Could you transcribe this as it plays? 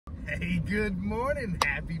Hey, good morning.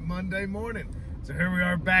 Happy Monday morning. So here we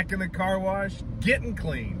are back in the car wash, getting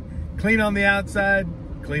clean. Clean on the outside,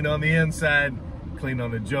 clean on the inside, clean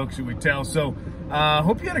on the jokes that we tell. So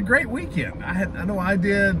hope you had a great weekend. I know I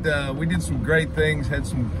did. We did some great things, had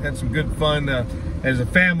some good fun. As a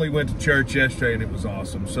family, went to church yesterday and it was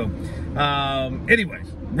awesome. So anyways,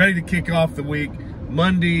 ready to kick off the week.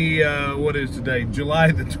 Monday, what is today?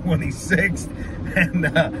 July the 26th.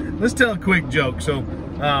 And let's tell a quick joke. So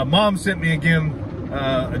Mom sent me again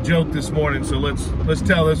a joke this morning. So let's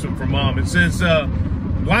tell this one from Mom. It says,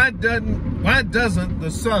 why doesn't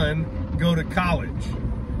the sun go to college?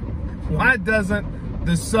 Why doesn't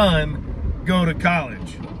the sun go to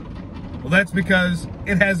college? Well, that's because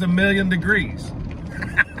it has 1,000,000 degrees.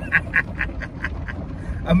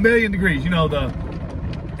 1,000,000 degrees, you know, the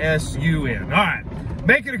S-U-N. All right.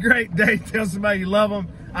 Make it a great day. Tell somebody you love them.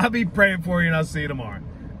 I'll be praying for you, and I'll see you tomorrow.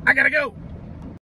 I gotta go.